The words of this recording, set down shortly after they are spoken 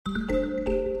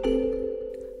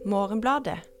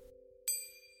Morgenbladet.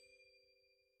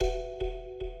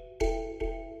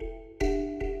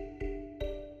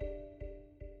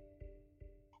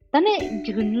 Denne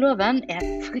grunnloven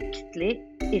fryktelig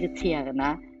irriterende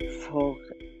for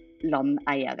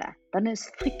landeiere. Den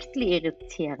fryktelig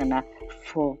irriterende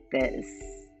for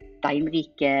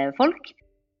steinrike folk.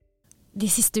 De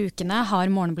siste ukene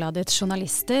har Morgenbladets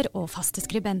journalister og faste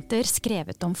skribenter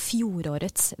skrevet om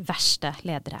fjorårets verste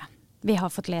ledere. Vi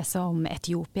har fått lese om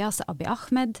Etiopias Abiy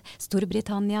Ahmed,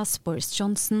 Storbritannias Boris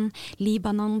Johnson,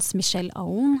 Libanons Michel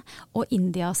Aoun og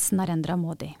Indias Narendra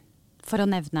Modi. For å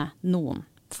nevne noen.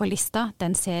 For lista,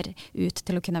 den ser ut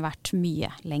til å kunne vært mye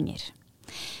lenger.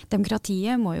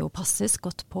 Demokratiet må jo passes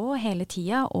godt på hele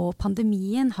tida, og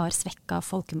pandemien har svekket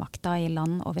folkemakta i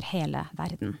land over hele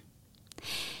verden.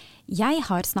 Jeg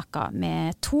har snakket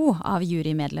med 2 av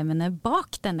jurymedlemmene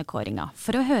bak denne kåringa,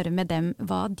 for å høre med dem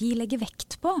hva de legger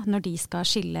vekt på når de skal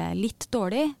skille litt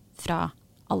dårlig fra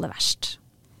aller verst.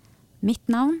 Mitt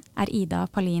navn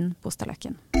Ida Palin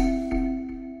Bostadløkken.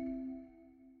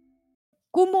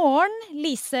 God morgen,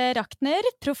 Lise Rakner,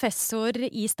 professor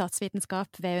i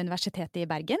statsvitenskap ved Universitetet i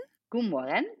Bergen. God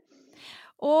morgen.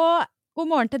 Og god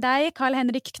morgen til deg, Karl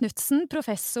Henrik Knudsen,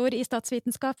 professor i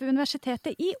statsvitenskap ved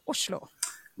Universitetet i Oslo.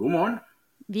 God morgen.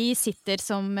 Vi sitter,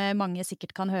 som mange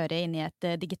sikkert kan høre, inne i et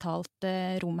digitalt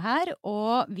rom her,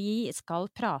 og vi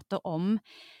skal prate om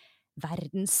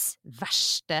verdens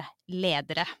verste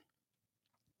ledere.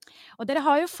 Og dere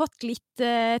har jo fått litt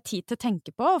tid til å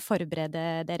tenke på og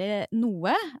forberede dere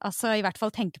noe, altså i hvert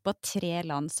fall tenke på 3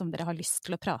 land som dere har lyst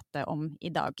til å prate om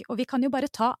i dag. Og vi kan jo bare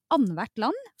ta annethvert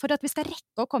land, for at vi skal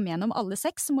rekke å komme gjennom alle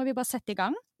 6, så må vi bare sette i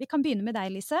gang. Vi kan begynne med deg,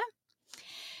 Lise.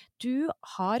 Du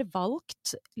har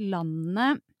valgt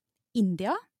landene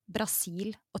India,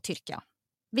 Brasil og Tyrkia.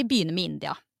 Vi begynner med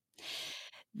India.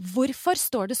 Hvorfor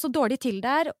står det så dårlig til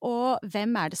der, og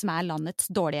hvem det som landets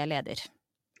dårlige leder?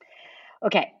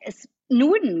 Ok,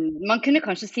 man kunne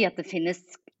kanskje si at det finnes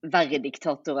verre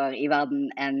diktatorer i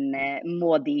verden enn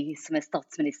Modi, som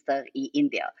statsminister i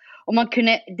India. Og man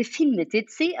kunne definitivt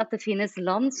si at det finnes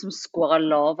land som scorer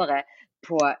lavere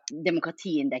på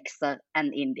demokratiindekser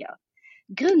enn India.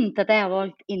 Grunnen til at jeg har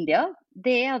valgt India,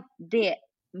 det at det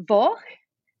var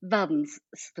verdens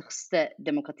største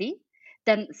demokrati.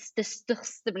 Den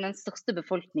største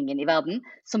befolkningen i verden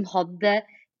som hadde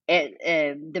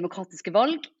demokratiske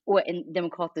valg og en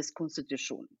demokratisk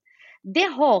konstitusjon. Det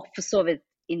har for så vidt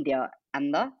India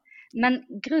enda, men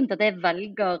grunnen til at jeg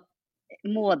velger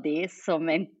Modi som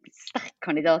en sterk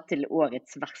kandidat til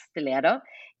årets verste leder,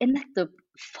 nettopp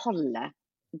fallet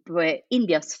på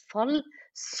Indias fall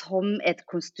som et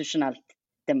konstitusjonelt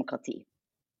demokrati.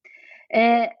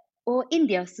 Og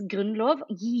Indias grunnlov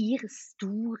gir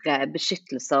store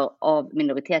beskyttelser av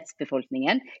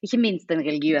minoritetsbefolkningen, ikke minst den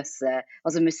religiøse,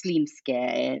 altså muslimske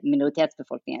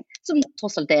minoritetsbefolkningen, som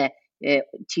tross alt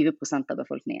 20% av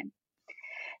befolkningen.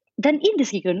 Den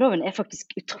indiske grunnloven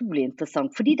faktisk utrolig interessant,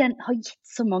 fordi den har gitt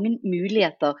så mange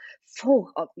muligheter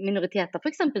for at minoriteter, for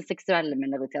eksempel seksuelle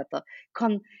minoriteter,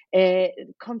 kan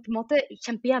på en måte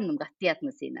kjempe gjennom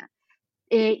rettighetene sine.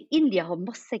 India har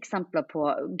masse eksempler på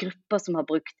grupper som har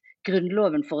brukt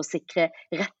grunnloven for å sikre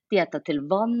rettigheter til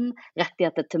vann,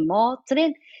 rettigheter til mat. Så det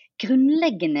en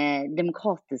grunnleggende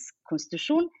demokratisk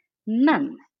konstitusjon,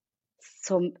 men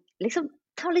som liksom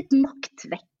tar litt makt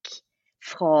vekk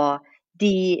fra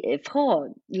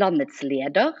landets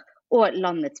leder og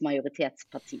landets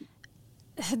majoritetsparti.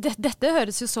 Dette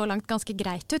høres jo så langt ganske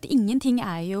greit ut. Ingenting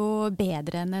jo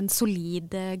bedre enn en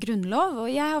solid grunnlov, og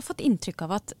jeg har fått inntrykk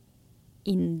av at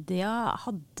India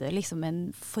hadde liksom en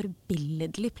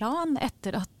forbilledlig plan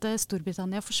etter at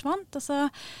Storbritannia forsvant. Altså,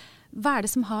 hva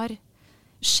det som har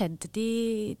skjedd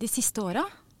de siste årene?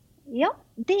 Ja,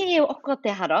 det jo akkurat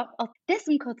det her da. At det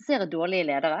som karakteriserer dårlige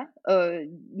ledere,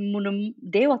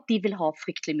 det jo at de vil ha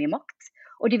fryktelig mye makt,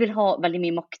 og de vil ha veldig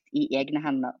mye makt i egne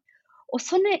hender. Og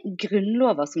sånne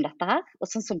grunnlover som dette her, og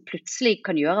sånn som plutselig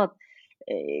kan gjøre at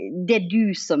det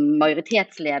du som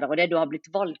majoritetsleder og det du har blitt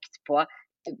valgt på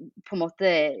en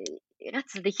måte rett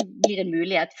og slett ikke blir en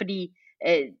mulighet fordi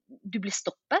du blir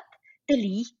stoppet, det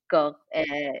liker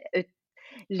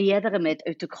ledere med et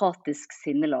autokratisk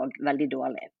sinnelag veldig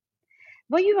dårlig.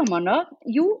 Hva gjør man da?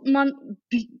 Jo, man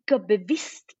bygger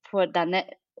bevisst på denne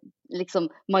liksom,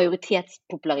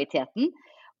 majoritetspopulariteten,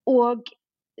 og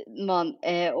man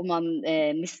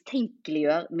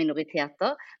mistenkeliggjør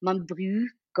minoriteter. Man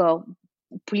bruker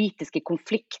politiske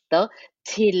konflikter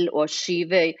til å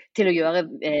gjøre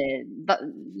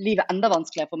livet enda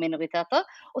vanskeligere for minoriteter.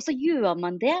 Og så gjør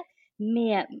man det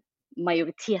med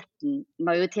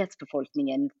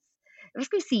majoritetsbefolkningen, hva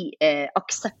skal vi si,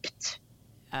 aksept.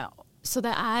 Ja, Så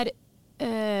det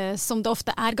som det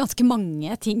ofte ganske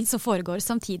mange ting som foregår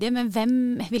samtidig, men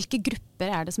hvilke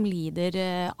grupper det som lider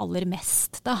aller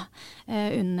mest da,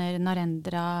 under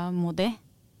Narendra Modi?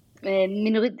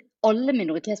 Alle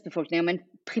minoritetsbefolkninger, men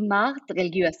primært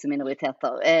religiøse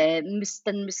minoriteter.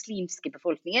 Den muslimske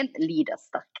befolkningen lider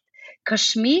sterkt.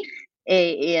 Kashmir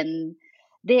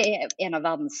det en av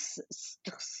verdens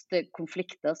største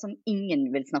konflikter som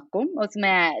ingen vil snakke om, og som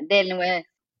det noe,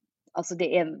 altså det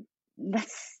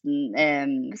nesten,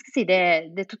 hva skal jeg si,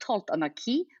 det totalt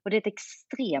anarki, og det et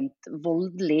ekstremt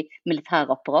voldelig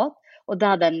militærapparat, og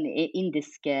der den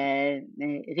indiske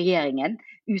regjeringen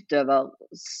utøver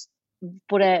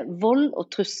både vold og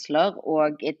trusler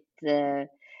og et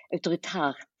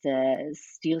autoritært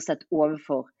styresett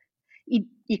overfor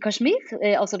I Kashmir,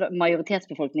 altså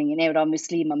majoritetsbefolkningen jo da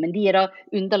muslimer, men de da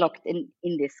underlagt en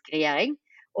indisk regjering,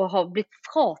 og har blitt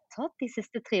fratatt de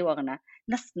siste 3 årene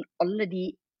nesten alle de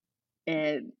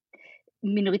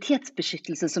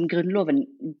minoritetsbeskyttelse som grunnloven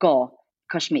ga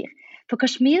Kashmir. For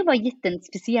Kashmir var gitt en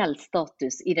spesiell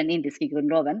status I den indiske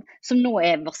grunnloven, som nå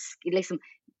liksom,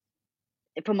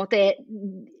 på en måte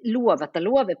lov etter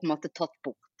lov på en måte tatt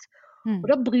bort. Og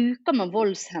da bruker man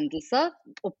voldshendelser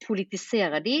og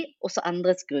politiserer de, og så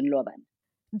endres grunnloven.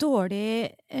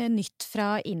 Dårlig nytt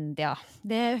fra India.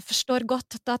 Det forstår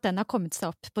godt at den har kommet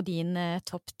seg opp på din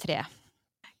topp 3.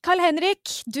 Karl-Henrik,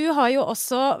 du har jo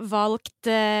også valgt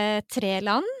 3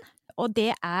 land, og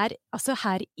det altså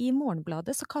her I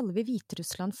Morgenbladet så kaller vi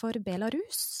Hviterussland for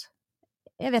Belarus.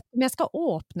 Jeg vet ikke om jeg skal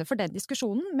åpne for den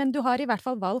diskusjonen, men du har I hvert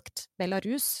fall valgt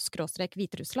Belarus,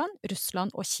 /Hviterussland,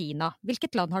 Russland og Kina.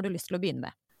 Hvilket land har du lyst til å begynne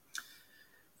med?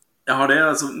 Jeg har det,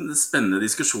 altså spennende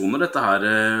diskusjoner dette her,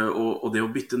 og det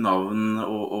å bytte navn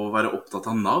og være opptatt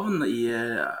av navn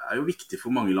jo viktig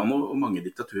for mange land og mange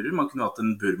diktaturer. Man kunne hatt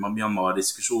en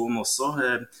Burma-Myanmar-diskusjon også,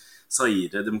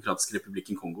 Zaire, Demokratiske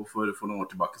Republikken Kongo for noen år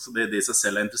tilbake, så det I seg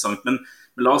selv interessant. Men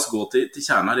la oss gå til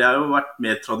kjernen her. Jeg har jo vært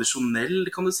mer tradisjonell,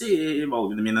 kan du si, I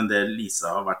valgene mine enn det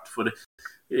Lisa har vært for.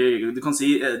 Du kan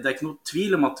si, det ikke noe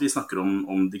tvil om at vi snakker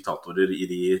om diktatorer I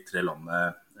de 3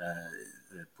 landene,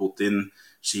 Putin,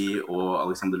 Xi og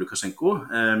Alexander Lukasjenko.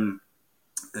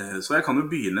 Så jeg kan jo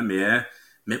begynne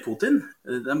med Putin.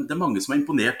 Det mange som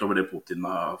imponert over det Putin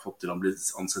har fått til. Han blir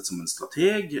ansett som en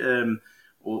strateg,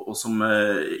 og som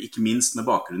ikke minst med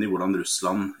bakgrunn I hvordan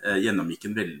Russland gjennomgikk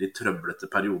en veldig trøblete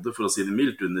periode, for å si det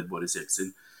mildt, under Boris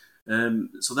Jeltsin.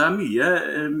 Så det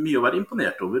mye å være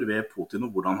imponert over ved Putin,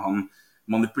 og hvordan han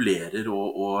manipulerer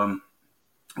og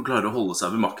klarer å holde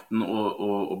seg ved makten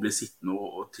og bli sittende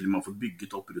og til og med få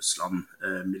bygget opp Russland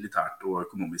militært og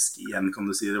økonomisk igjen, kan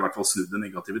du si, I hvert fall snudd den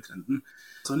negative trenden.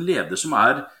 Så en leder som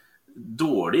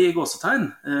dårlig I gåsetegn,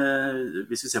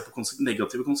 hvis vi ser på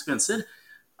negative konsekvenser,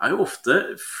 jo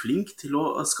ofte flink til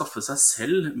å skaffe seg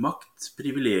selv makt,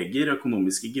 privilegier,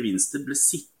 økonomiske gevinster, bli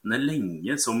sittende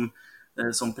lenge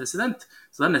som president.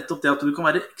 Så det nettopp det at du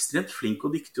kan være ekstremt flink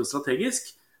og dyktig og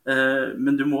strategisk,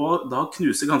 men du må da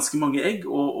knuse ganske mange egg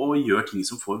og gjøre ting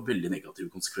som får veldig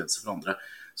negative konsekvenser for andre.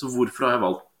 Så hvorfor har jeg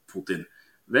valgt Putin?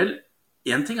 Vel,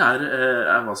 en ting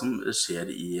hva som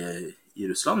skjer I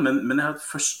Russland, men jeg har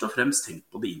først og fremst tenkt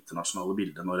på det internasjonale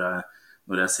bildet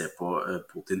når jeg ser på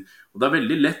Putin. Og det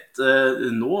veldig lett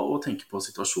nå å tenke på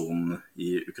situasjonen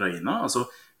I Ukraina, altså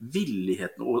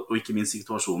villigheten, og ikke minst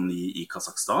situasjonen I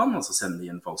Kazakhstan, altså sende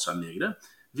inn fallskjermjegere,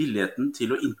 villigheten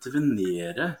til å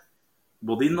intervenere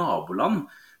både I naboland,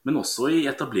 men også I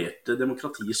etablerte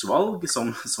demokratiers valg,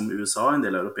 som USA, en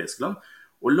del europeiske land,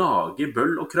 å lage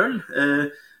bøll og krøll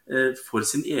for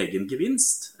sin egen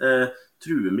gevinst,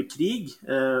 true med krig,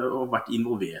 og vært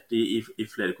involvert I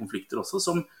flere konflikter også,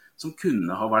 som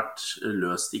kunne ha vært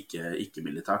løst ikke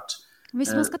militært.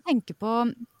 Hvis man skal tenke på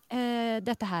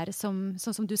dette her, sånn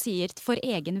som du sier, for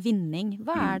egen vinning,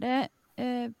 hva det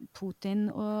Putin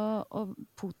og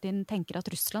Putin tenker at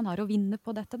Russland har å vinne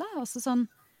på dette da? Altså sånn,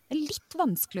 det litt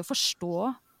vanskelig å forstå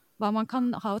hva man kan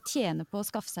ha å tjene på å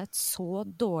skaffe seg et så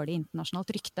dårlig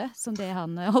internasjonalt rykte som det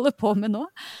han holder på med nå,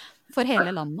 for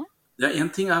hele landet. Ja,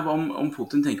 en ting om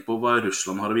Putin tenker på hva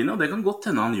Russland har å vinne, og det kan godt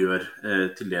hende han gjør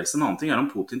til dels. En annen ting om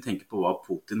Putin tenker på hva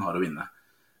Putin har å vinne.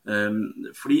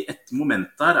 Fordi et moment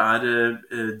der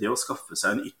det å skaffe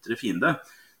seg en ytre fiende.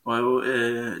 Nå har jo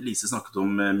Lise snakket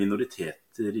om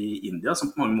minoriteter I India, som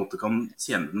på mange måter kan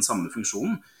tjene den samme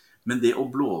funksjonen. Men det å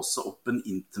blåse opp en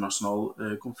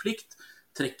internasjonal konflikt,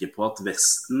 trekke på at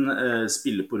Vesten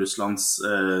spiller på Russlands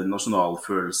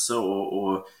nasjonalfølelse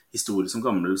og historie som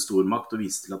gammel stormakt, og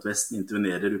vise til at Vesten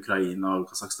intervenerer Ukraina og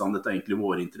Kazakhstan, dette egentlig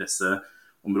våre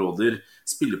interesseområder,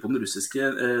 spiller på den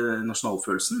russiske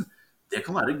nasjonalfølelsen. det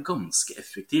kan være ganske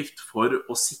effektivt for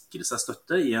å sikre seg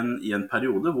støtte i en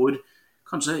periode hvor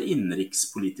kanskje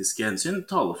innenrikspolitiske hensyn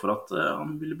taler for at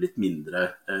han ville blitt mindre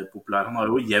populær. Han har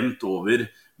jo jevnt over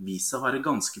vist seg å være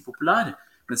ganske populær,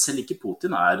 men selv ikke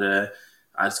Putin er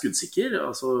skuddsikker.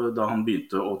 Altså, da han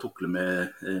begynte å tukle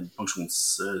med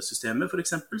pensjonssystemet for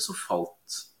eksempel, så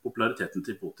falt populariteten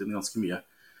til Putin ganske mye.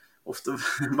 Ofte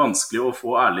vanskelig å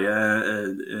få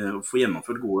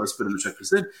gjennomført gode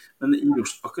spørreundersøkelser, men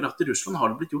akkurat i Russland har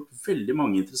det blitt gjort veldig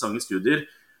mange interessante studier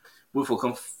hvor folk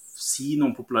kan si noe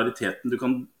om populariteten. Du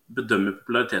kan bedømme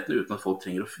populariteten uten at folk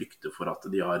trenger å frykte for at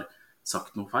de har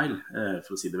sagt noe feil,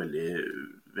 for å si det veldig,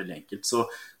 veldig enkelt.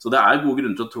 Så det er gode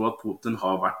grunner til å tro at Putin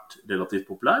har vært relativt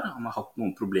populær. Han har hatt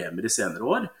noen problemer i senere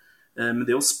år, men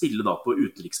det å spille da på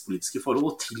utenrikspolitiske forhold,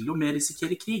 og til og med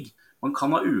risikere krig. Man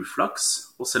kan ha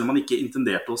uflaks, og selv om man ikke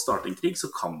intenderte å starte en krig, så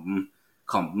kan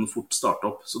den fort starte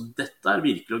opp. Så dette er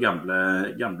virkelig å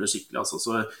gamble skikkelig. Altså.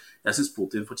 Så jeg synes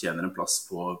Putin fortjener en plass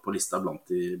på lista blant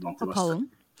de verste.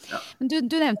 Ja.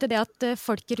 Du nevnte det at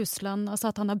folk i Russland, altså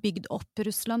at han har bygd opp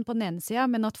Russland på den ene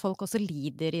siden, men at folk også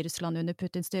lider i Russland under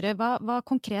Putins styre. Hva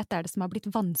konkret er det som har blitt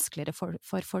vanskeligere for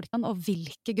folk, og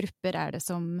hvilke grupper er det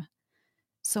som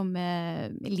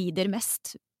lider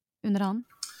mest under han?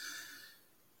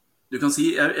 Du kan si,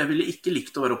 jeg ville ikke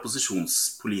likt å være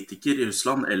opposisjonspolitiker i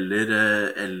Russland eller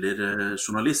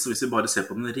journalist, så hvis vi bare ser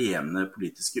på den rene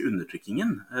politiske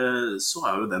undertrykkingen, så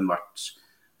har jo den vært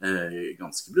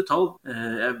ganske brutal.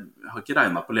 Jeg har ikke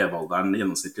regnet på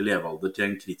gjennomsnittlig levealder til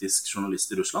en kritisk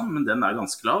journalist i Russland, men den er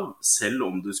ganske lav. Selv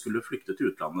om du skulle flykte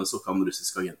til utlandet, så kan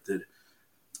russiske agenter.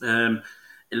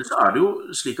 Ellers er det jo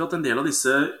slik at en del av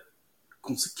disse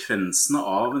konsekvensene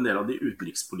av en del av de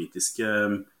utenrikspolitiske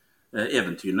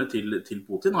eventyrene til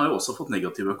Putin har jo også fått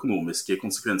negative økonomiske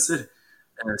konsekvenser.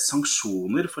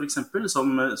 Sanksjoner for eksempel,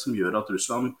 som gjør at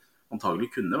Russland antagelig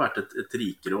kunne vært et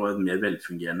rikere og en mer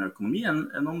velfungerende økonomi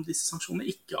enn om disse sanksjonene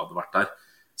ikke hadde vært der.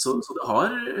 Så det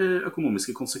har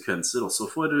økonomiske konsekvenser også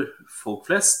for folk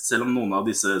flest, selv om noen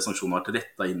av disse sanksjonene har vært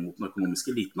rettet inn mot den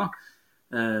økonomiske eliten.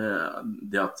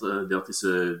 Det at disse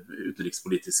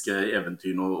utenrikspolitiske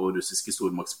eventyrene og russiske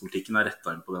stormaktspolitikken er rettet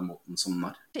inn på den måten som den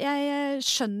er. Jeg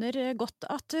skjønner godt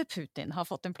at Putin har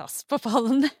fått en plass på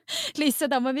pallen. Lise,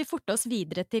 da må vi forte oss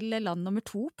videre til land nummer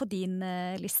 2 på din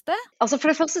liste. Altså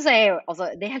for det første så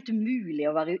det er helt umulig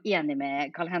å være uenig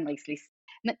med Carl-Henriks liste.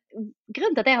 Men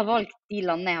grunnen til at jeg har valgt de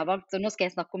landene jeg har valgt, og nå skal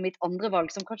jeg snakke om mitt andre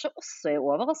valg, som kanskje også er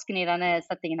overraskende i denne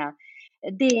settingen her,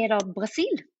 det er da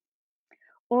Brasil.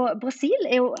 Og Brasil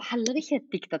er jo heller ikke et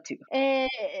diktatur.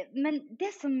 Men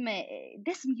det som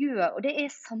gjør, og det er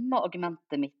samme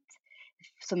argumentet mitt,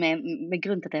 som er med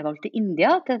grunn til at jeg valgte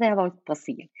India, til at jeg har valgt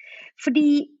Brasil.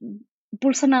 Fordi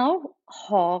Bolsonaro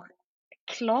har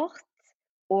klart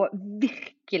å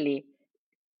virkelig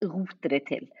rote det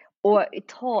til. Og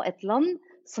ta et land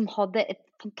som hadde et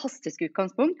fantastisk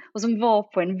utgangspunkt, og som var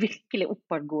på en virkelig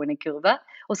oppadgående kurve,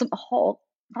 og som har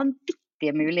vanvittig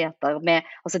muligheter med,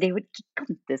 altså det er jo et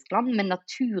gigantisk land med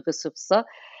naturressurser,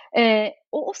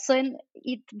 og også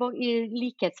i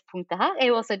likhetspunktet her er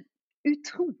jo også en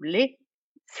utrolig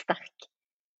sterk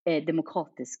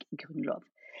demokratisk grunnlov.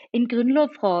 En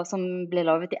grunnlov som ble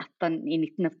laget i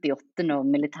 1988 når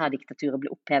militærdiktaturet ble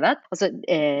opphevet. Altså,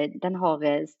 den har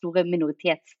store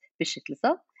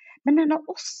minoritetsbeskyttelser, men den har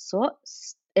også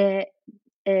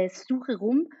store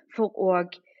rom for å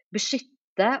beskytte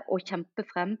og kjempe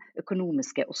frem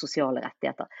økonomiske og sosiale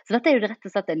rettigheter. Så dette er jo rett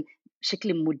og slett en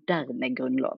skikkelig moderne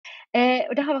grunnlov.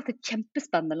 Og det har vært et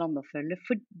kjempespennende land å følge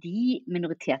fordi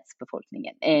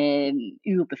minoritetsbefolkningen,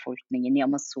 urbefolkningen i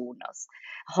Amazonas,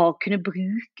 har kunnet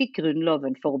bruke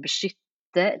grunnloven for å beskytte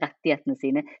rettighetene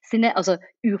sine, altså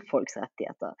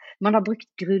urfolksrettigheter. Man har brukt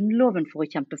grunnloven for å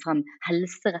kjempe frem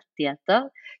helserettigheter.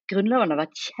 Grunnloven har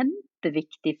vært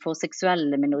kjempeviktig for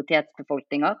seksuelle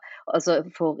minoritetsbefolkninger, altså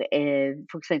for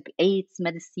eksempel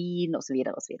AIDS-medisin og så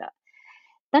videre og så videre.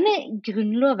 Denne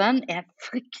grunnloven er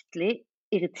fryktelig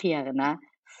irriterende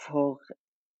for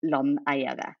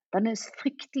landeiere. Den er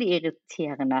fryktelig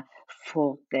irriterende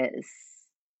for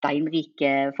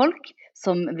steinrike folk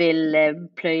som vil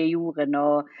pløye jorden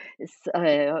og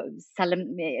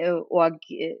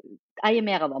eie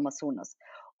mer av Amazonas.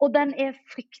 Og den er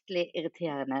fryktelig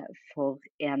irriterende for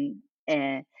en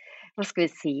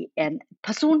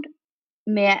person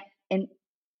med en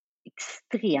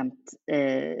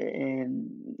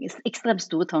ekstremt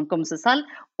store tanker om seg selv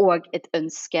og et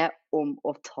ønske om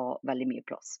å ta veldig mye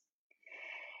plass.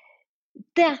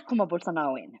 Der kommer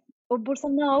Bolsonaro inn. Og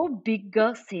Bolsonaro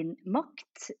bygger sin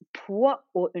makt på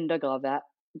å undergrave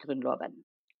grunnloven.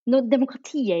 Når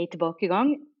demokratiet er i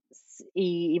tilbakegang,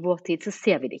 i vår tid, så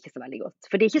ser vi det ikke så veldig godt.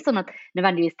 For det er ikke sånn at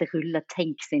nødvendigvis det ruller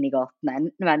tanks inn i gatene.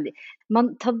 Man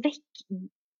tar vekk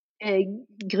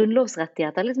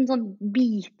grunnlovsrettigheter, liksom sånn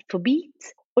bit for bit.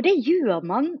 Og det gjør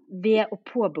man ved å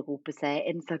påberope seg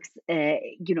en slags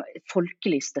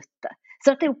folkelig støtte. Så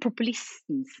dette er jo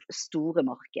populistens store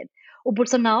marked. Og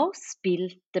Bolsonaro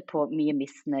spilte på mye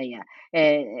misnøye,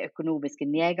 økonomiske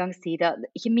nedgangstider,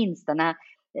 ikke minst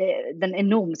den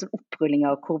enorme sånn opprulling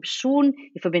av korrupsjon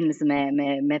i forbindelse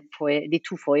med de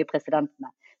to forrige presidentene,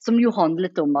 som jo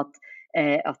handlet om at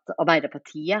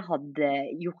Arbeiderpartiet hadde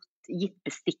gitt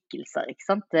bestikkelser, ikke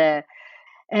sant?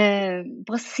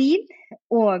 Brasil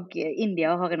og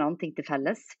India har en annen ting til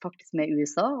felles, faktisk med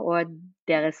USA, og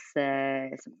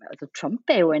Trump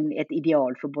er jo et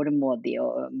ideal for både Modi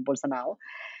og Bolsonaro.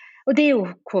 Og det er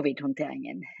jo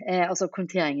covid-håndteringen, altså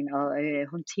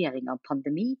håndtering av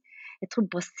pandemi. Jeg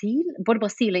tror både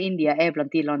Brasil og India er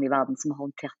blant de land i verden som har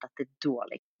håndtert dette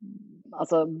dårlig.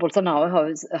 Altså, Bolsonaro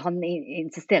han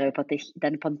insisterer jo på at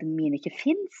denne pandemien ikke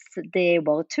finnes, det er jo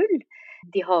bare tull.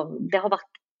 Det har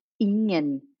vært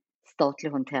ingen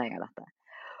statlig håndtering av dette.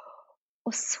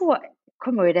 Og så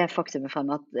kommer jo det faktumet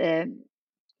frem at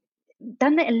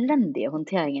denne elendige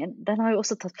håndteringen, den har jo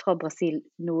også tatt fra Brasil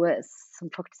noe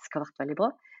som faktisk har vært veldig bra.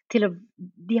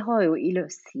 De har jo i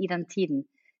den tiden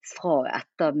fra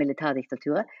etter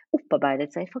militærdiktaturet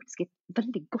opparbeidet seg faktisk et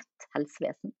veldig godt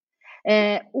helsevesen.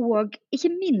 Og ikke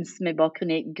minst med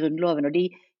bakgrunn i grunnloven og de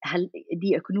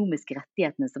økonomiske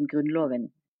rettighetene som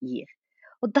grunnloven gir.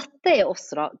 Og dette er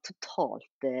også da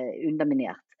totalt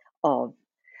underminert av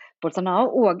Bolsonaro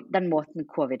og den måten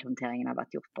covid-håndteringen har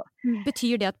vært gjort på.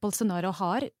 Betyr det at Bolsonaro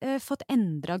har fått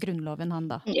endret grunnloven han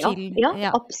da? Ja,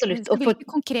 absolutt. Så hvilke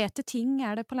konkrete ting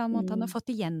er det på en måte han har fått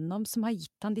igjennom som har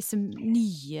gitt han disse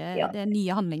det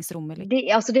nye handlingsrommet? Det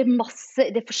er masse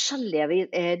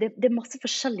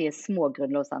forskjellige små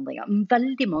grunnlovsendringer.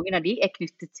 Veldig mange av de er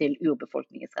knyttet til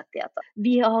urbefolkningens rettigheter.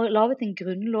 Vi har lavet en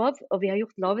grunnlov, og vi har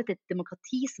lavet et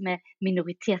demokrati som er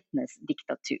minoritetenes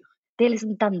diktatur. Det er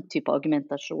liksom den type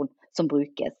argumentasjon som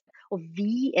brukes. Og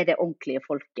vi er det ordentlige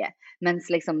folket. Mens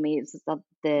liksom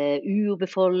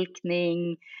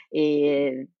urbefolkning,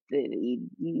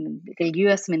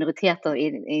 religiøse minoriteter,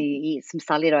 som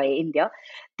særlig da i India,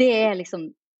 det er liksom,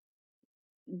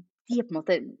 de er på en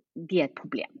måte, de er et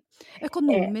problem.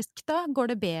 Økonomisk da,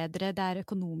 går det bedre der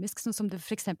økonomisk, sånn som det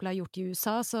for eksempel har gjort i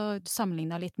USA, så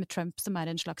sammenlignet litt med Trump, som er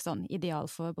en slags sånn ideal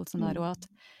for Bolsonaro.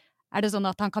 Er det sånn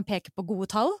at han kan peke på gode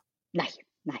tall? Nei,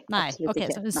 absolutt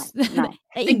ikke. Nei.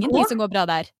 Det er ingenting som går bra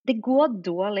der. Det går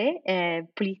dårlig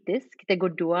politisk, det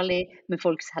går dårlig med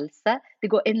folks helse,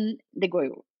 det går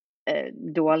jo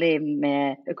dårlig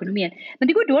med økonomien, men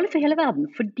det går dårlig for hele verden,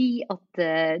 fordi at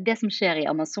det som skjer i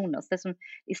Amazonas, det som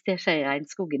i sted skjer i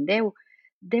regnskogen, det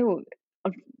er jo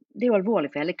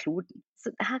alvorlig for hele kloden.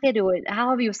 Så her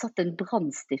har vi jo satt en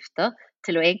brannstifter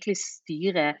til å egentlig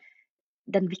styre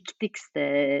den viktigste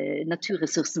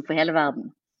naturressursen for hele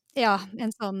verden. Ja,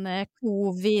 en sånn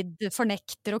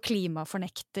covid-fornekter og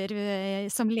klimafornekter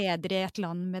som leder i et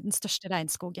land med den største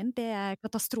regnskogen. Det er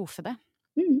katastrofe, det.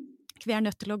 Vi er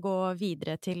nødt til å gå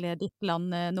videre til ditt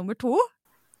land nummer 2.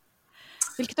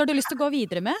 Hvilket har du lyst til å gå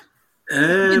videre med?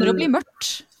 Det begynner å bli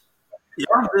mørkt.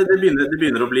 Ja, det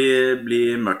begynner å bli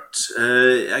mørkt.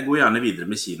 Jeg går gjerne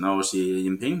videre med Kina og Xi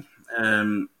Jinping.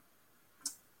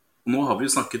 Nå har vi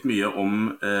jo snakket mye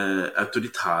om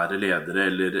autoritære ledere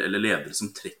eller ledere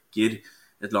som trekker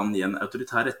et land i en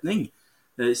autoritær retning.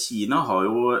 Kina har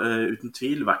jo uten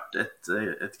tvil vært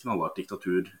et knallhardt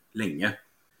diktatur lenge.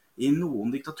 I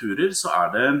noen diktaturer så er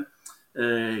det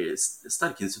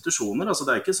sterke institusjoner. Altså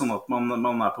det er ikke sånn at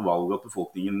man er på valg og at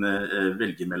befolkningen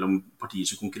velger mellom partier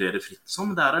som konkurrerer fritt.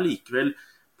 Men det er allikevel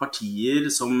partier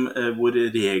hvor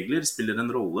regler spiller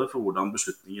en rolle for hvordan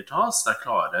beslutninger tas. Det er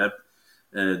klare.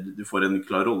 Du får en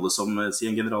klar rolle som en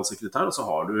generalsekretær, og så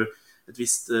har du et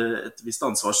visst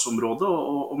ansvarsområde,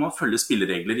 og man følger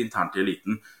spilleregler internt i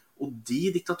eliten. Og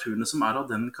de diktaturene som er av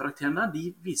den karakteren der, de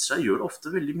viser seg å gjøre det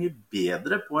ofte veldig mye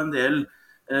bedre på en del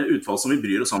utfall som vi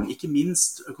bryr oss om. Ikke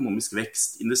minst økonomisk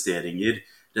vekst, investeringer,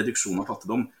 reduksjon av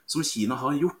fattigdom, som Kina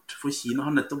har gjort. For Kina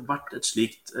har nettopp vært et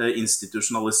slikt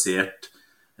institusjonalisert,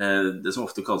 det som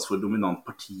ofte kalles for dominant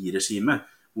partiregime,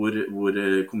 hvor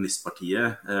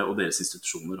kommunistpartiet og deres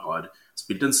institusjoner har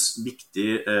spilt en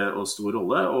viktig og stor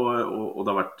rolle, men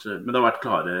det har vært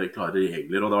klare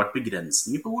regler, og det har vært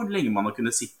begrensninger på hvor lenge man har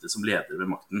kunnet sitte som leder ved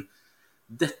makten.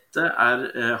 Dette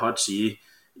har Xi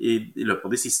i løpet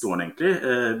av de siste årene egentlig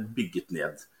bygget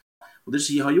ned. Og det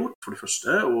Xi har gjort, for det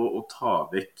første, å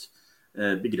ta vekk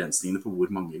begrensningene på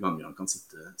hvor mange ganger han kan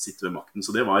sitte ved makten.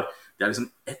 Så det er liksom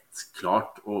et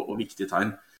klart og viktig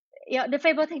tegn. Ja, det for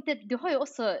jeg bare tenkte, du har jo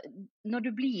også, når du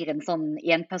blir en sånn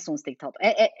enpersonsdiktator,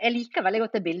 jeg liker veldig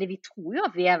godt det bildet, vi tror jo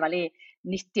at vi er veldig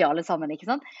nyttige alle sammen, ikke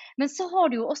sant? Men så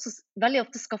har du jo også veldig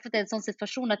ofte skaffet deg en sånn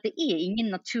situasjon at det er ingen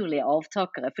naturlige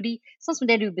avtakere, fordi sånn som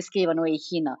det du beskriver nå i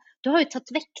Kina, du har jo tatt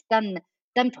vekk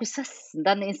den prosessen,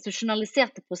 den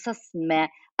institusjonaliserte prosessen med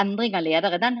endring av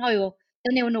ledere, den er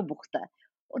jo nå borte.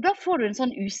 Og da får du en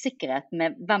sånn usikkerhet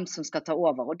med hvem som skal ta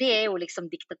over, og det er jo liksom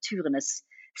diktaturenes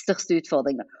største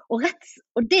utfordring. Og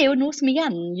det er jo noe som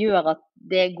igjen gjør at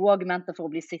det er gode argumenter for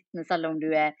å bli sittende selv om du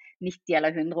er 90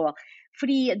 eller 100 år.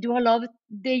 Fordi du har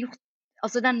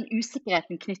altså den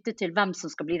usikkerheten knyttet til hvem som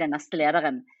skal bli den neste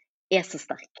lederen er så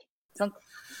sterk. Sant?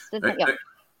 Ja.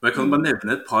 Jeg kan bare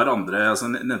nevne et par andre, altså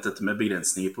jeg nevnte dette med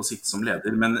begrensninger på å sitte som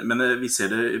leder, men vi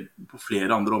ser det på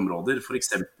flere andre områder, for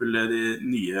eksempel de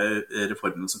nye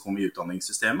reformene som kommer i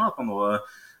utdanningssystemet, at man nå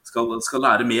skal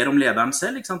lære mer om lederen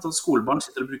selv, ikke sant? Og skolebarn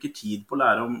sitter og bruker tid på å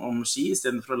lære om ski, i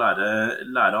stedet for å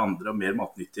lære andre og mer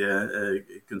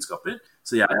matnyttige kunnskaper.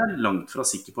 Så jeg er langt fra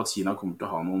sikker på at Kina kommer til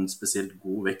å ha noen spesielt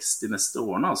god vekst de neste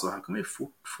årene. Altså her kan vi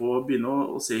fort begynne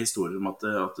å se historier om at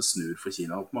det snur for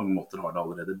Kina, og på mange måter har det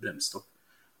allerede bremst opp.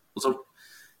 Og så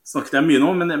snakket jeg mye nå,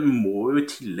 men jeg må jo i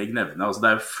tillegg nevne, altså det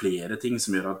er jo flere ting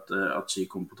som gjør at Xi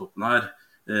kommer på toppen her.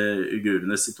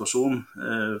 Uigurenes situasjon,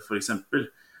 for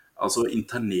eksempel. Altså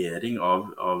internering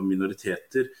av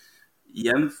minoriteter.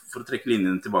 Igjen, for å trekke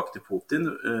linjen tilbake til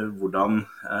Putin, hvordan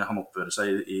han oppfører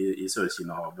seg i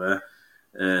Sør-Kina-havet,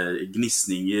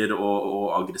 gnisninger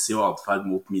og aggressiv adferd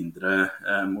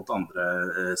mot andre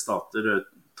stater.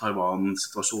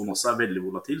 Taiwan-situasjonen også er veldig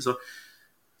volatil, så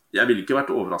jeg ville ikke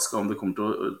vært overrasket om det kommer til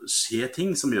å skje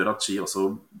ting som gjør at Xi også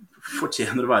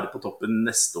fortjener å være på toppen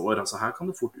neste år. Altså her kan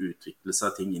det fort utvikle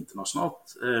seg ting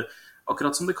internasjonalt,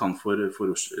 akkurat som det kan for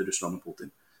Russland og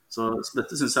Putin. Så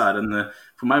dette synes jeg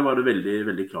for meg var det veldig,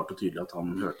 veldig klart og tydelig at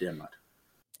han hørte hjemme her.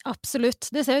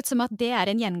 Absolutt. Det ser ut som at det er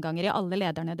en gjenganger i alle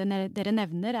lederne dere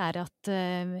nevner, er at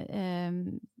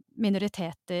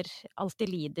minoriteter alltid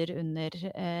lider under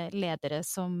ledere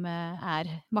som er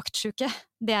maktsyke.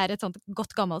 Det er et sånt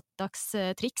godt gammeldags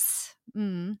triks.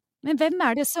 Men hvem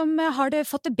er det som har det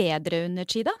fått det bedre under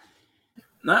Xi da?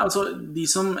 Nei, altså det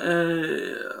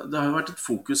har jo vært et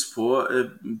fokus på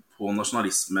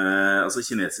nasjonalisme, altså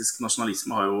kinesisk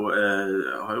nasjonalisme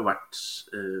har jo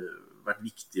vært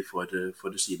viktig for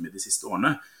regimet de siste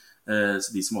årene.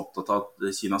 Så de som er opptatt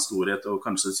av Kinas storhet og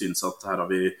kanskje synes at her har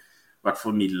vi vært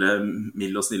for milde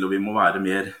og snille, og vi må være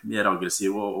mer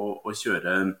aggressive og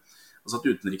kjøre, altså at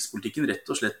utenrikspolitikken rett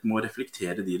og slett må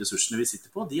reflektere de ressursene vi sitter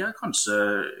på, de er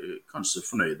kanskje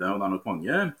fornøyde, og det er nok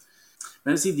mange.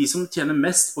 Men jeg vil si, de som tjener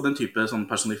mest på den type sånn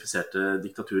personifiserte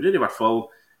diktaturer, i hvert fall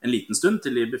en liten stund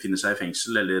til de befinner seg i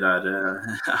fengsel eller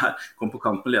kommer på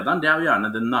kant med lederen, det er jo gjerne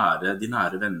de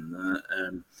nære vennene,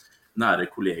 nære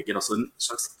kolleger, altså en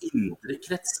slags indre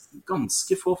krets,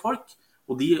 ganske få folk,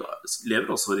 og de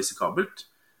lever også risikabelt.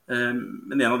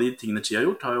 Men en av de tingene Xi har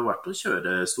gjort har jo vært å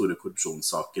kjøre store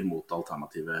korrupsjonssaker mot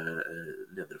alternative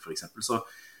ledere, for eksempel. Så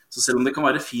selv om det kan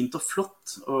være fint og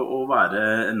flott å være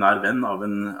en nær venn av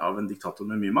en diktator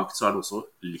med mye makt, så er det også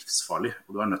livsfarlig,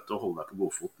 og du er nødt til å holde deg på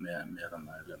godfot med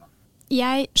denne lederen.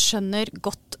 Jeg skjønner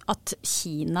godt at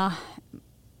Kina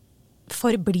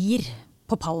forblir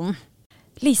på pallen.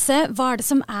 Lise, hva er det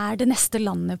som er det neste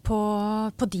landet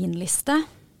på din liste?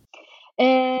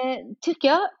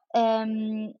 Tyrkia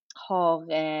har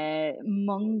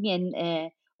mange,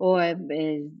 og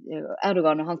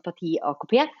Erdogan og hans parti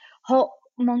AKP har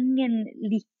mange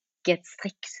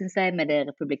likhetstrekk, synes jeg, med det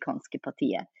republikanske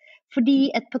partiet. Fordi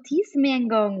et parti som en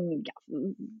gang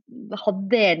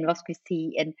hadde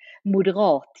en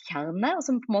moderat kjerne, og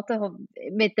som på en måte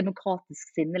med et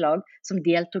demokratisk sinnelag, som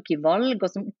deltok i valg, og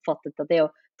som oppfattet at det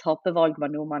å tape valg var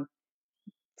noe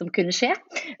som kunne skje,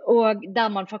 og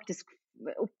der man faktisk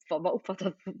var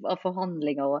oppfattet av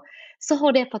forhandlinger, så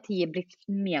har det partiet blitt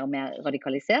mer og mer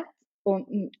radikalisert, og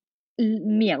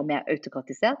mer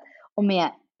autokratisert, og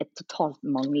med et totalt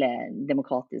manglende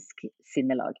demokratisk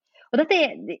sinnelag. Og dette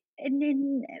er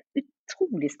en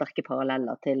utrolig sterke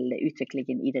paralleller til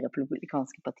utviklingen i det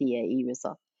republikanske partiet i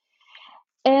USA.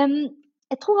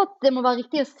 Jeg tror at det må være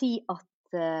riktig å si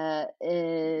at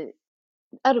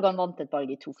Erdogan vant et valg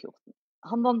i 2014.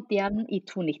 Han vant igjen i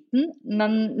 2019,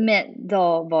 men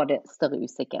da var det større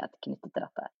usikkerhet knyttet til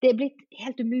dette. Det er blitt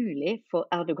helt umulig for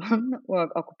Erdogan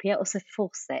og AKP å se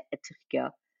for seg et Tyrkia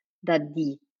der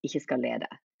de ikke skal lede.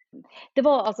 Det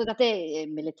var altså dette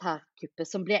militærkuppet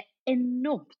som ble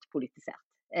enormt politisert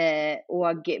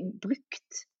og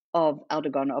brukt av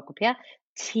Erdogan og AKP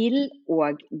til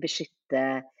å beskytte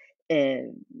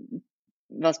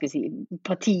hva skal jeg si,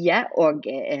 partiet og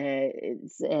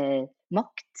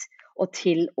makt, og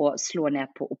til å slå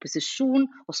ned på opposisjon,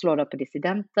 og slå ned på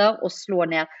dissidenter, og slå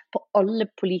ned på alle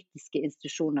politiske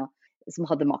institusjoner som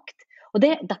hadde makt. Og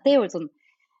dette jo et sånn,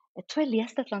 jeg tror jeg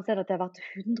leste et eller annet sted at det har vært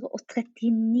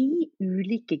 139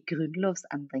 ulike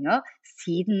grunnlovsendringer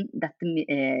siden dette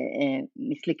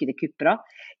mislykkede kuppet da,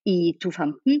 i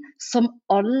 2015, som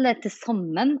alle til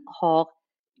sammen har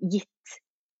gitt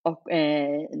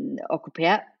AKP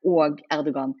og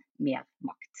Erdogan mer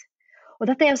makt. Og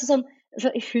dette også sånn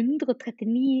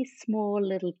 139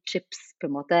 small little chips på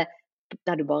en måte,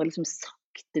 der du bare liksom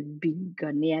sakte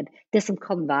bygger ned det som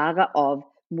kan være av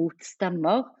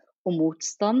motstemmer og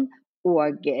motstand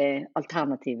og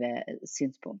alternative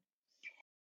synspunkt.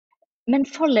 Men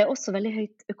fallet også veldig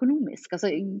høyt økonomisk.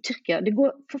 Altså i Tyrkia, det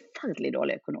går forferdelig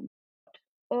dårlig økonomisk.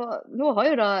 Og nå har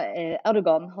jo da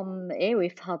Erdogan, han jo i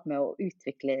ferd med å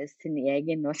utvikle sin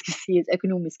egen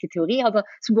økonomiske teori,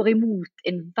 som går imot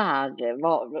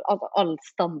all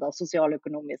standard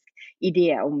sosialøkonomisk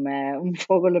idé om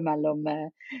forholdet mellom,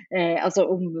 altså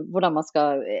om hvordan man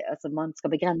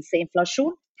skal begrense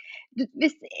inflasjon.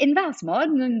 Hvis enhver som har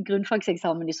en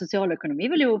grunnfagseksamen i sosialøkonomi,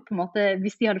 ville jo på en måte,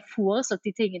 hvis de hadde foreslått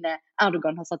de tingene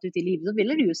Erdogan har satt ut i livet, så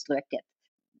ville de jo strøket.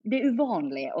 Det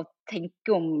uvanlig å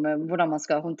tenke om hvordan man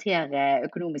skal håndtere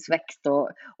økonomisk vekst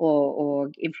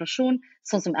og inflasjon,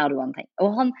 sånn som Erdogan tenker.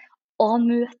 Og han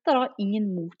møter da ingen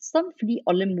motstand, fordi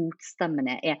alle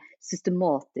motstemmene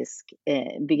systematisk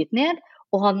bygget ned,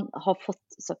 og han har fått...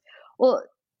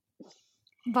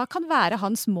 Hva kan være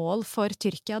hans mål for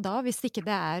Tyrkia da, hvis ikke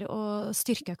det å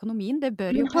styrke økonomien? Det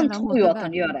bør jo han tror jo at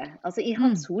han gjør det. Altså i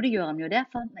hans hode gjør han jo det.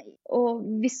 Og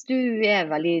hvis du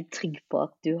veldig trygg på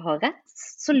at du har rett,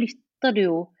 så lytter du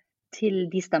jo til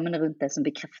de stemmene rundt deg som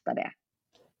bekrefter det.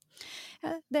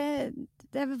 Ja,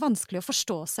 det vanskelig å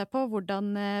forstå seg på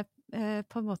hvordan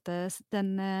på en måte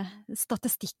den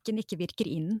statistikken ikke virker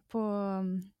inn på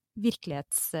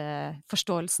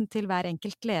virkelighetsforståelsen til hver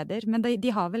enkelt leder, men de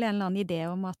har vel en eller annen idé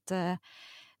om at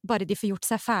bare de får gjort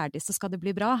seg ferdig, så skal det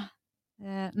bli bra.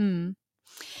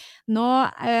 Nå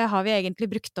har vi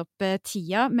egentlig brukt opp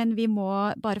tida, men vi må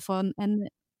bare få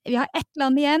vi har ett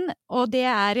land igjen, og det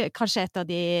kanskje et av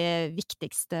de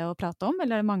viktigste å prate om,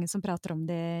 eller mange som prater om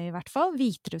det i hvert fall,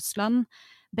 Hviterussland,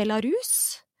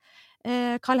 Belarus.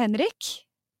 Karl Henrik,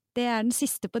 det den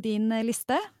siste på din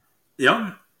liste. Ja,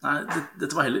 nei,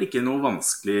 dette var heller ikke noe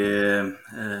vanskelig.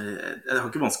 Jeg har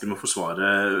ikke vanskelig med å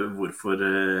forsvare hvorfor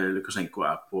Lukasjenko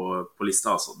på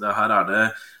lista. Altså. Her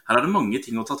er det mange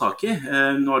ting å ta tak i.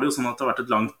 Nå det jo sånn at det har vært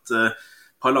et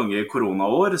par lange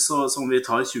koronaår, så om vi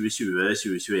tar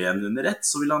 2020-2021 under ett,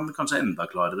 så vil han kanskje enda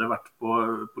klarere vært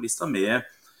på lista med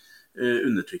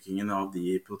undertrykkingen av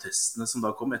de protestene som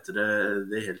da kom etter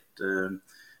det helt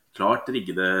klart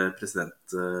riggede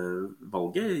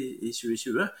presidentvalget i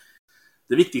 2020.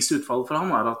 Det viktigste utfallet for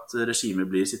ham at regimet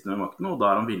blir sittende ved makten, og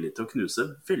da han villig til å knuse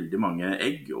veldig mange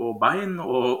egg og bein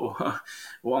og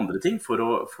andre ting for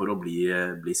å bli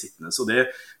sittende. Så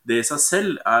det i seg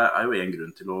selv jo en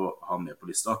grunn til å ha han med på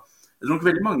lista. Jeg tror nok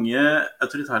veldig mange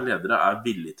autoritære ledere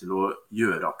villige til å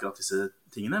gjøre akkurat disse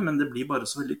tingene, men det blir bare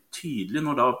så veldig tydelig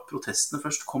når da protestene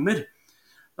først kommer.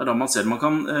 Det da man ser det.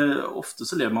 Ofte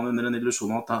så lever man under en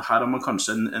illusjon av at her har man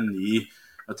kanskje en ny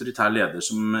autoritær leder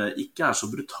som ikke så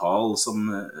brutal som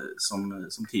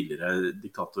tidligere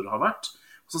diktatorer har vært.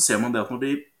 Og så ser man det at når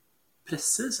de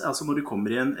presses, altså når de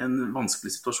kommer i en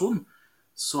vanskelig situasjon,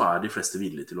 så de fleste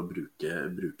villige til å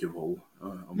bruke vold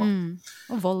og makt.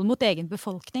 Og vold mot egen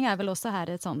befolkning vel også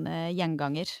her et sånn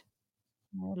gjenganger.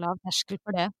 Lav terskel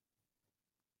for det.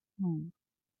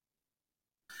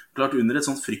 Klart under et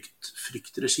sånt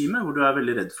fryktregime, hvor du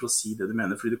veldig redd for å si det du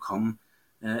mener, fordi du kan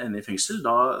ende i fengsel,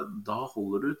 da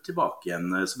holder du tilbake igjen.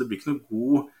 Så det blir ikke noe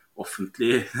god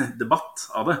offentlig debatt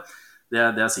av det.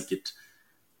 Det sikkert.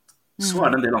 Så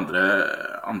det en del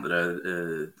andre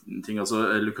ting. Altså,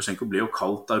 Lukasjenko ble jo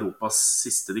kalt Europas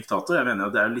siste diktator. Jeg mener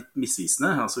at det litt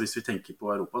misvisende. Altså, hvis vi tenker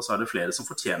på Europa, så det flere som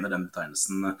fortjener den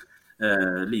betegnelsen.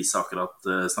 Lisa akkurat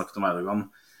snakket om Erdogan.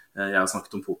 Jeg har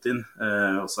snakket om Putin,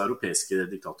 også europeiske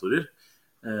diktatorer.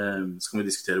 Så kan vi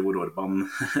diskutere hvor Orban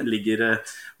ligger,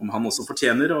 om han også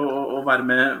fortjener å være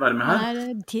med her.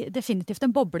 Han definitivt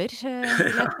en bobler.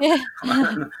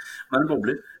 Han en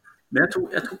bobler. Men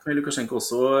jeg tok med Lukasjenko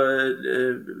også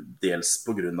dels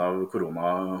på grunn av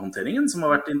koronahåndteringen, som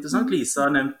har vært interessant. Lisa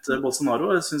har nevnt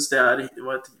Bolsonaro. Jeg synes det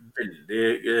var et veldig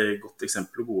godt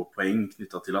eksempel og gode poeng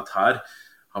knyttet til at her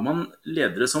har man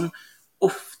ledere som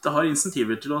ofte har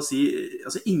insentiver til å si,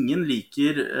 altså ingen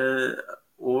liker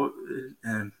å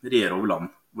regjere over land.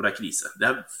 hvor det krise.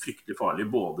 Det fryktelig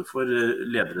farlig både for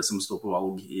ledere som står til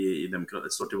valg i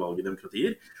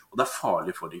demokratier, og det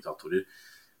farlig for diktatorer.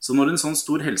 Så når en sånn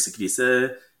stor helsekrise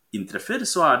inntreffer,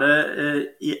 så det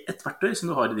et verktøy som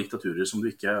du har i diktaturer som du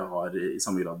ikke har i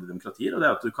samme grad i demokratier, og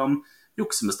det at du kan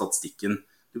jukse med statistikken.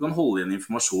 Du kan holde igjen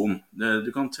informasjon.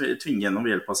 Du kan tvinge gjennom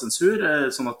ved hjelp av sensur,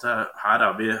 sånn at her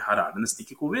det nesten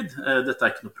ikke covid. Dette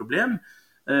ikke noe problem.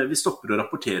 Vi stopper å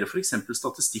rapportere for eksempel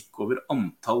statistikk over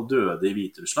antall døde i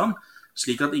Hviterussland,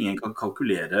 slik at ingen kan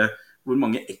kalkulere hvor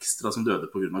mange ekstra som døde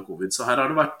på grunn av covid. Så her har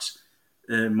det vært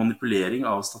manipulering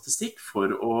av statistikk for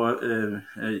å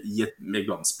gi et mer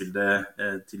glansbilde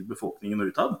til befolkningen og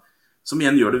utad, som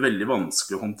igjen gjør det veldig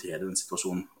vanskelig å håndtere den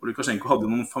situasjonen. Og Lukasjenko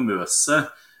hadde noen famøse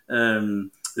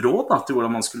råd til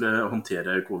hvordan man skulle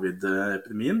håndtere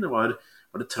covid-epidemien. Det var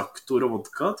det traktor og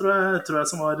vodka, tror jeg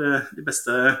som var de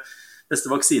beste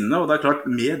vaksinene. Og det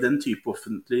klart, med den type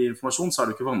offentlig informasjon så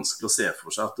det ikke vanskelig å se for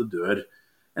seg at det dør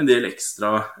en del ekstra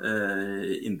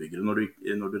innbyggere når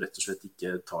du rett og slett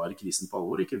ikke tar krisen på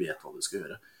alvor og ikke vet hva du skal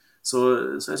gjøre. Så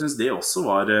jeg synes det også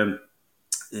var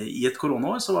i et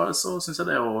koronaår, så synes jeg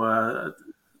det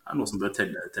også noe som bør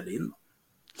telle inn.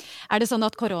 Det sånn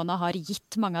at korona har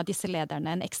gitt mange av disse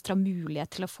lederne en ekstra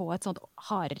mulighet til å få et sånt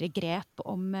hardere grep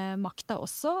om makta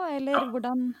også, eller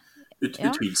hvordan?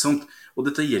 Utvilsomt. Og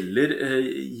dette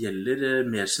gjelder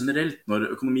mer generelt.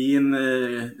 Når økonomien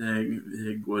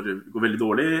går veldig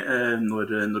dårlig,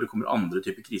 når det kommer andre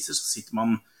typer kriser, så sitter man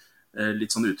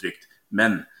litt sånn utrygt.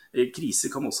 Men kriser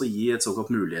kan også gi et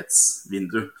såkalt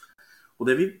mulighetsvindu. Og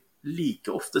det vi like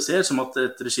ofte ser som at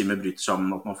et regime bryter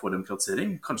sammen, at man får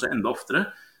demokratisering, kanskje enda oftere,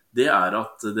 det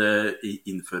at det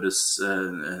innføres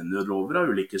nødlover av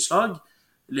ulike slag.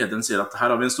 Lederen sier at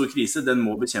her har vi en stor krise, den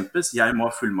må bekjempes, jeg må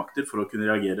ha fullmakter for å kunne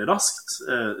reagere raskt,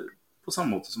 på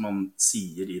samme måte som man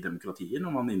sier i demokratier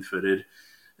når man innfører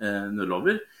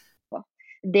nødlover.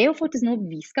 Det jo faktisk noe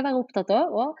vi skal være opptatt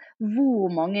av, og hvor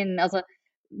mange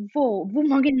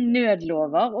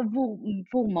nødlover og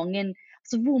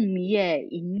hvor mye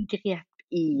inngrep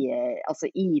i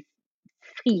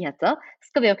friheter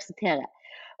skal vi akseptere.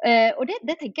 Og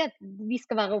det tenker jeg at vi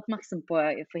skal være oppmerksom på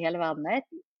for hele verden. Jeg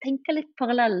tenker litt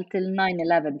parallell til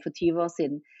 9/11 for 20 år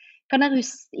siden. For 20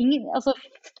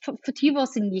 år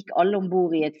siden gikk alle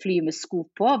ombord i et fly med sko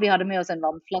på, vi hadde med oss en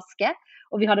vannflaske,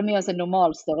 og vi hadde med oss en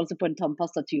normal størrelse på en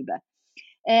tannpastatube.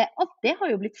 Alt det har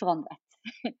jo blitt forandret.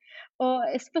 Og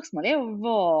spørsmålet jo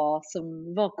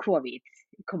hva covid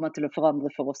kommer til å forandre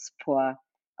for oss på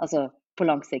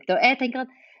lang sikt. Og jeg tenker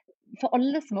at for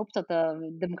alle som opptatt av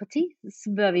demokrati,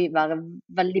 så bør vi være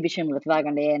veldig bekymret hver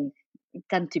gang det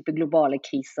den type globale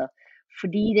kriser.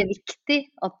 Fordi det viktig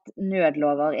at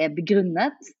nødlover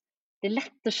begrunnet. Det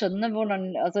lett å skjønne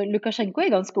hvordan, Lukasjenko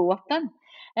ganske åpen,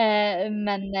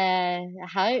 men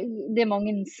her det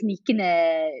mange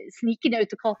snikende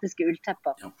autokratiske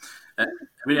ulltepper. Ja. Jeg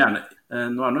vil gjerne,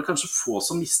 nå det kanskje få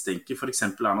som mistenker for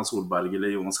eksempel Erna Solberg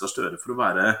eller Jonas Gahr Støre for å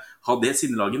ha det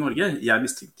sinnelaget i Norge. Jeg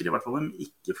mistenker i hvert fall dem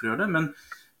ikke for å gjøre det,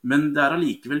 men det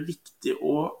allikevel viktig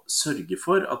å sørge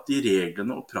for at de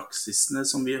reglene og praksisene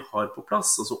som vi har på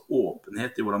plass, altså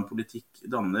åpenhet i hvordan politikk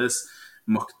dannes,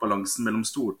 maktbalansen mellom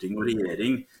storting og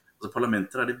regjering,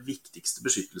 parlamenter det viktigste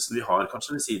beskyttelsen vi har,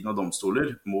 kanskje ved siden av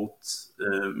domstoler, mot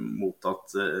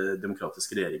at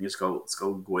demokratiske regjeringer skal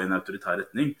gå i en autoritær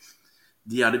retning.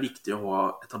 De det viktig å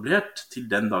ha etablert til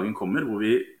den dagen kommer, hvor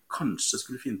vi kanskje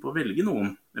skulle finne på å velge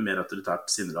noen med mer autoritært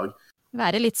sinnelag.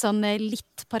 Være litt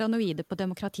paranoide på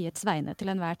demokratiets vegne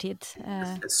til enhver tid.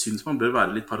 Jeg synes man bør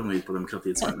være litt paranoid på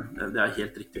demokratiets vegne. Det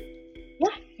helt riktig. Ja,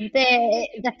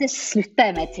 dette slutter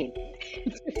jeg meg til.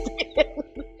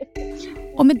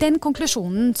 Og med den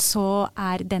konklusjonen så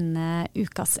denne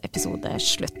ukas episode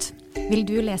slutt. Vil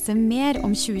du lese mer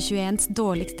om 2021s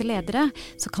dårligste ledere,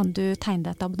 så kan du tegne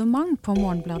deg et abonnement på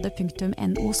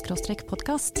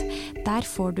morgenbladet.no/podcast. Der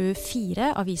får du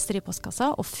 4 aviser i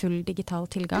postkassa og full digital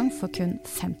tilgang for kun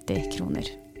 50 kroner.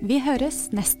 Vi høres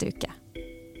neste uke.